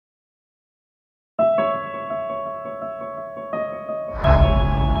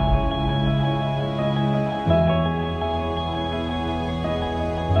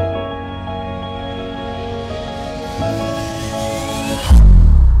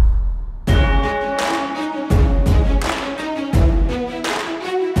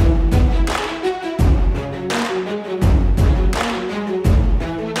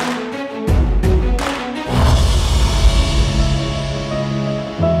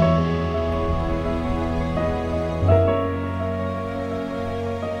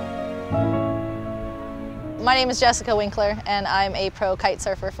name is Jessica Winkler, and I'm a pro kite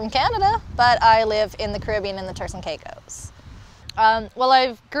surfer from Canada, but I live in the Caribbean in the Turks and Caicos. Well,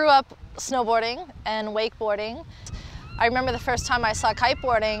 I grew up snowboarding and wakeboarding. I remember the first time I saw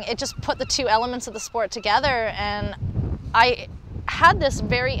kiteboarding, it just put the two elements of the sport together, and I had this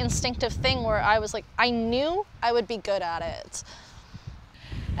very instinctive thing where I was like, I knew I would be good at it.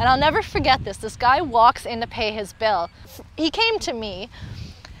 And I'll never forget this. This guy walks in to pay his bill. He came to me,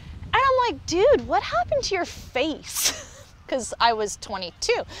 and I'm like, dude, what happened to your face? Because I was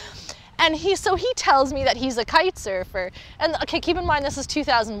 22. And so he tells me that he's a kite surfer. And okay, keep in mind, this is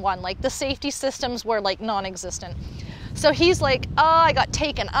 2001. Like, the safety systems were like non-existent. So he's like, oh, I got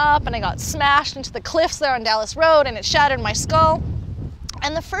taken up and I got smashed into the cliffs there on Dallas Road and it shattered my skull.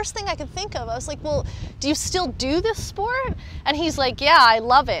 And the first thing I could think of, I was like, well, do you still do this sport? And he's like, yeah, I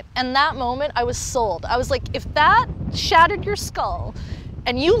love it. And that moment I was sold. I was like, if that shattered your skull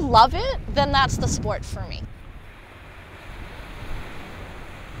and you love it, then that's the sport for me.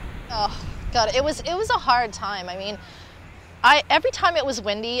 Oh God, it was a hard time. I mean, every time it was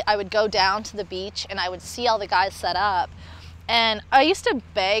windy, I would go down to the beach and I would see all the guys set up. And I used to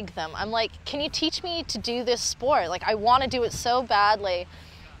beg them. I'm like, can you teach me to do this sport? Like, I want to do it so badly.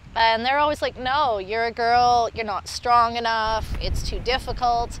 And they're always like, no, you're a girl, you're not strong enough, it's too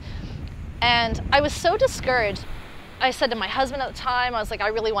difficult. And I was so discouraged. I said to my husband at the time, I was like, I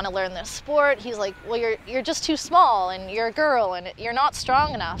really want to learn this sport. He's like, well, you're just too small and you're a girl and you're not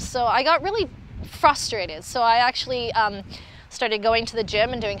strong enough. So I got really frustrated. So I actually started going to the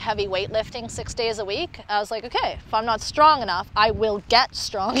gym and doing heavy weightlifting 6 days a week. I was like, okay, if I'm not strong enough, I will get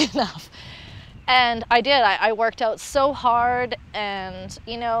strong enough. And I did. I worked out so hard, and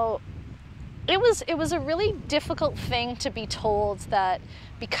you know, it was a really difficult thing to be told that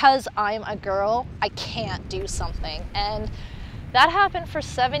because I'm a girl, I can't do something. And that happened for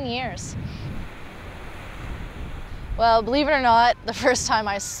 7 years. Well, believe it or not, the first time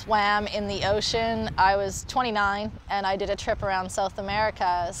I swam in the ocean, I was 29 and I did a trip around South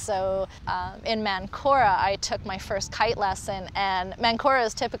America. So in Mancora, I took my first kite lesson, and Mancora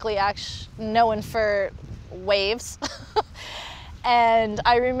is typically known for waves. And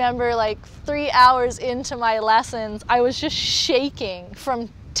I remember like 3 hours into my lessons, I was just shaking from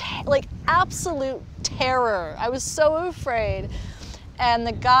like absolute terror. I was so afraid. And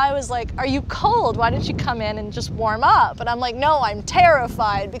the guy was like, are you cold? Why don't you come in and just warm up? And I'm like, no, I'm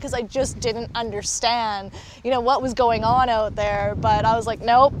terrified, because I just didn't understand, you know, what was going on out there. But I was like,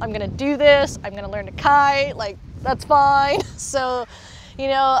 nope, I'm gonna do this. I'm gonna learn to kite, like, that's fine. So, you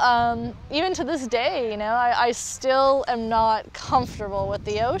know, even to this day, you know, I still am not comfortable with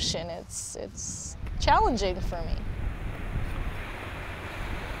the ocean. It's challenging for me.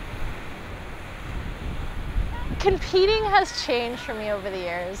 Competing has changed for me over the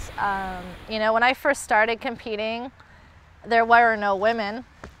years. You know, when I first started competing, there were no women.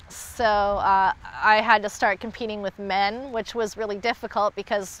 So I had to start competing with men, which was really difficult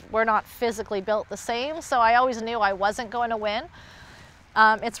because we're not physically built the same. So I always knew I wasn't going to win.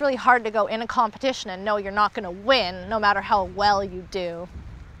 It's really hard to go in a competition and know you're not going to win, no matter how well you do.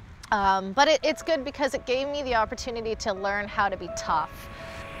 But it's good because it gave me the opportunity to learn how to be tough.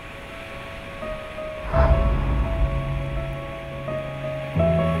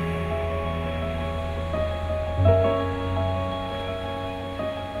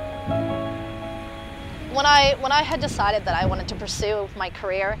 When I had decided that I wanted to pursue my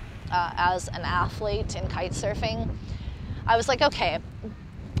career as an athlete in kite surfing, I was like, okay,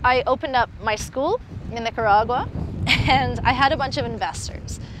 I opened up my school in Nicaragua and I had a bunch of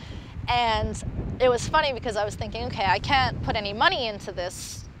investors. And it was funny because I was thinking, okay, I can't put any money into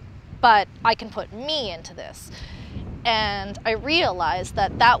this, but I can put me into this. And I realized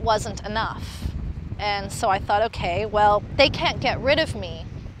that that wasn't enough. And so I thought, okay, well, they can't get rid of me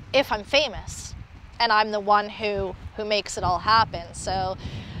if I'm famous. And I'm the one who makes it all happen. So,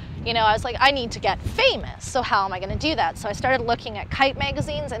 you know, I was like, I need to get famous. So how am I going to do that? So I started looking at kite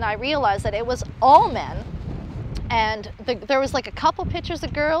magazines, and I realized that it was all men. And there was like a couple pictures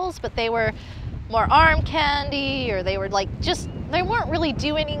of girls, but they were more arm candy, or they were like they weren't really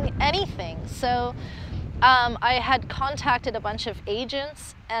doing anything. So I had contacted a bunch of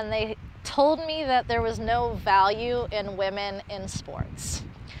agents, and they told me that there was no value in women in sports.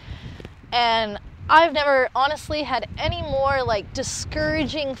 And I've never honestly had any more like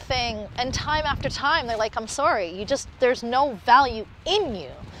discouraging thing, and time after time they're like, I'm sorry, there's no value in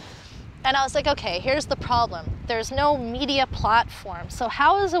you. And I was like, okay, here's the problem. There's no media platform. So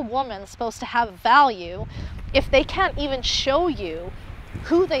how is a woman supposed to have value if they can't even show you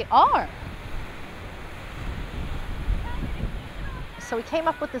who they are? So we came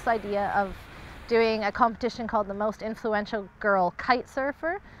up with this idea of doing a competition called the Most Influential Girl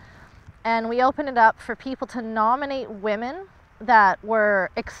Kitesurfer, and we opened it up for people to nominate women that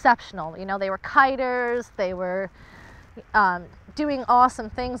were exceptional. You know, they were kiters, they were doing awesome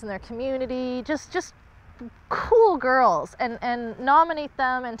things in their community, just cool girls, and nominate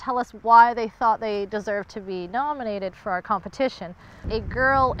them and tell us why they thought they deserved to be nominated for our competition. A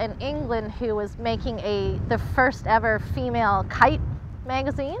girl in England who was making the first ever female kite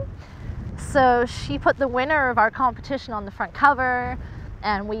magazine, so she put the winner of our competition on the front cover,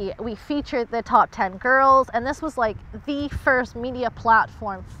 and we featured the top 10 girls, and this was like the first media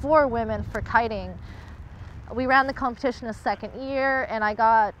platform for women for kiting. We ran the competition a second year, and I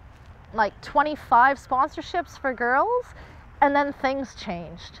got like 25 sponsorships for girls, and then things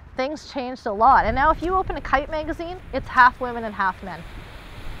changed. Things changed a lot, and now if you open a kite magazine, it's half women and half men.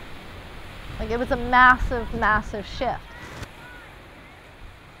 Like, it was a massive, massive shift.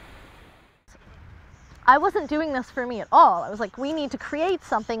 I wasn't doing this for me at all. I was like, we need to create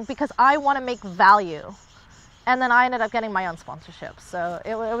something because I want to make value. And then I ended up getting my own sponsorship. So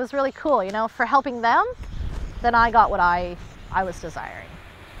it was really cool, you know, for helping them, then I got what I was desiring.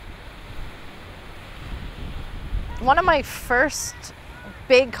 One of my first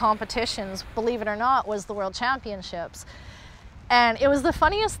big competitions, believe it or not, was the World Championships. And it was the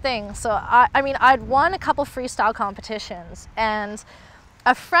funniest thing. So I mean, I'd won a couple freestyle competitions, and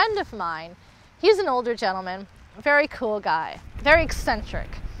a friend of mine, he's an older gentleman, very cool guy, very eccentric.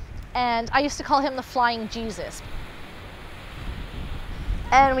 And I used to call him the Flying Jesus.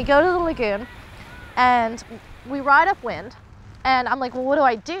 And we go to the lagoon, and we ride upwind, and I'm like, well, what do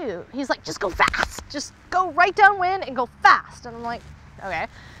I do? He's like, just go fast. Just go right downwind and go fast. And I'm like, okay.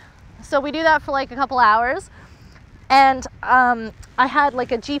 So we do that for like a couple hours. And I had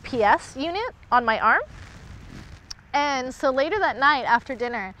like a GPS unit on my arm. And so later that night after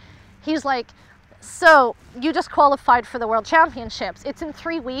dinner, he's like, so you just qualified for the World Championships. It's in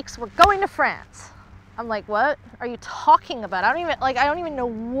 3 weeks. We're going to France. I'm like, what are you talking about? I don't even know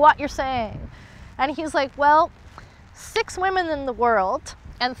what you're saying. And he's like, well, 6 women in the world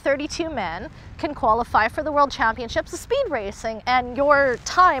and 32 men can qualify for the World Championships of speed racing, and your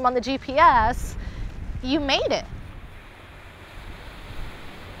time on the GPS, you made it.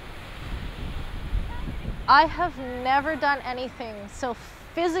 I have never done anything so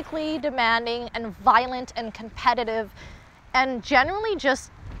physically demanding and violent and competitive and generally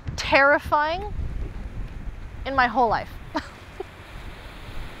just terrifying in my whole life.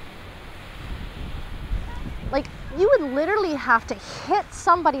 Like, you would literally have to hit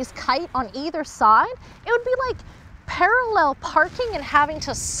somebody's kite on either side. It would be like parallel parking and having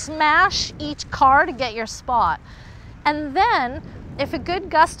to smash each car to get your spot. And then, if a good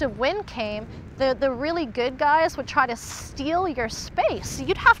gust of wind came, the really good guys would try to steal your space. So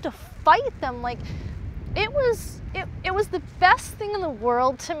you'd have to fight them. Like, it was the best thing in the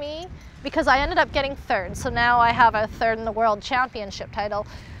world to me, because I ended up getting 3rd. So now I have a 3rd in the World Championship title.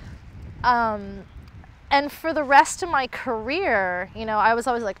 And for the rest of my career, you know, I was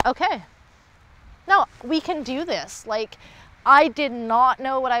always like, okay, no, we can do this. Like, I did not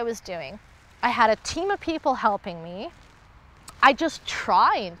know what I was doing. I had a team of people helping me. I just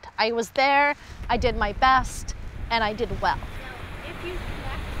tried. I was there, I did my best, and I did well. Now, if you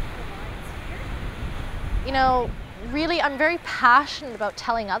connect the lines here, you know, really, I'm very passionate about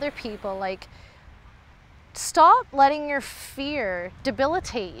telling other people, like, stop letting your fear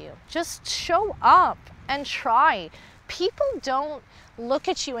debilitate you. Just show up and try. People don't look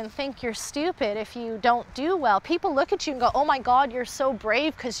at you and think you're stupid if you don't do well. People look at you and go, oh my God, you're so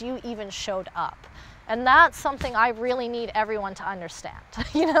brave because you even showed up. And that's something I really need everyone to understand.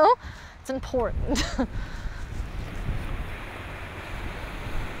 You know, it's important.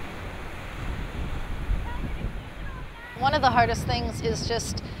 One of the hardest things is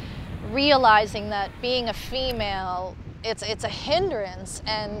just realizing that being a female, it's a hindrance,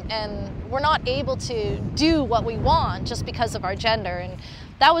 and we're not able to do what we want just because of our gender. And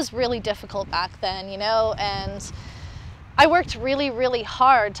that was really difficult back then, you know, and I worked really, really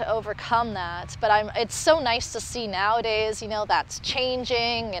hard to overcome that. But it's so nice to see nowadays, you know, that's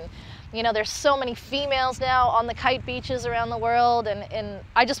changing, and you know, there's so many females now on the kite beaches around the world, and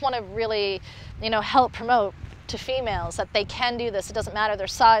I just want to really, you know, help promote to females that they can do this. It doesn't matter their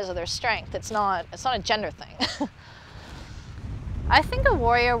size or their strength. It's not a gender thing. I think a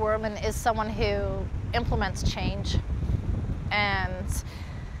warrior woman is someone who implements change and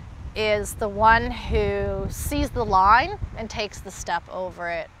is the one who sees the line and takes the step over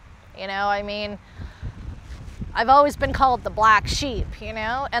it. You know, I mean, I've always been called the black sheep, you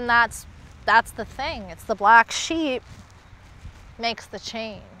know, and that's the thing. It's the black sheep makes the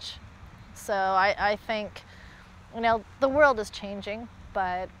change. So I think, you know, the world is changing,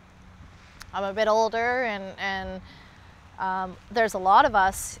 but I'm a bit older, and there's a lot of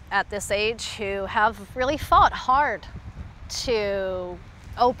us at this age who have really fought hard to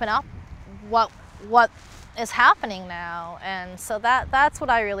open up what is happening now. And so that's what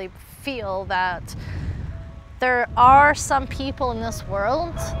I really feel, that there are some people in this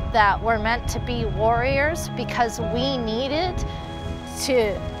world that were meant to be warriors because we needed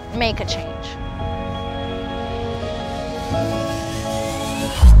to make a change.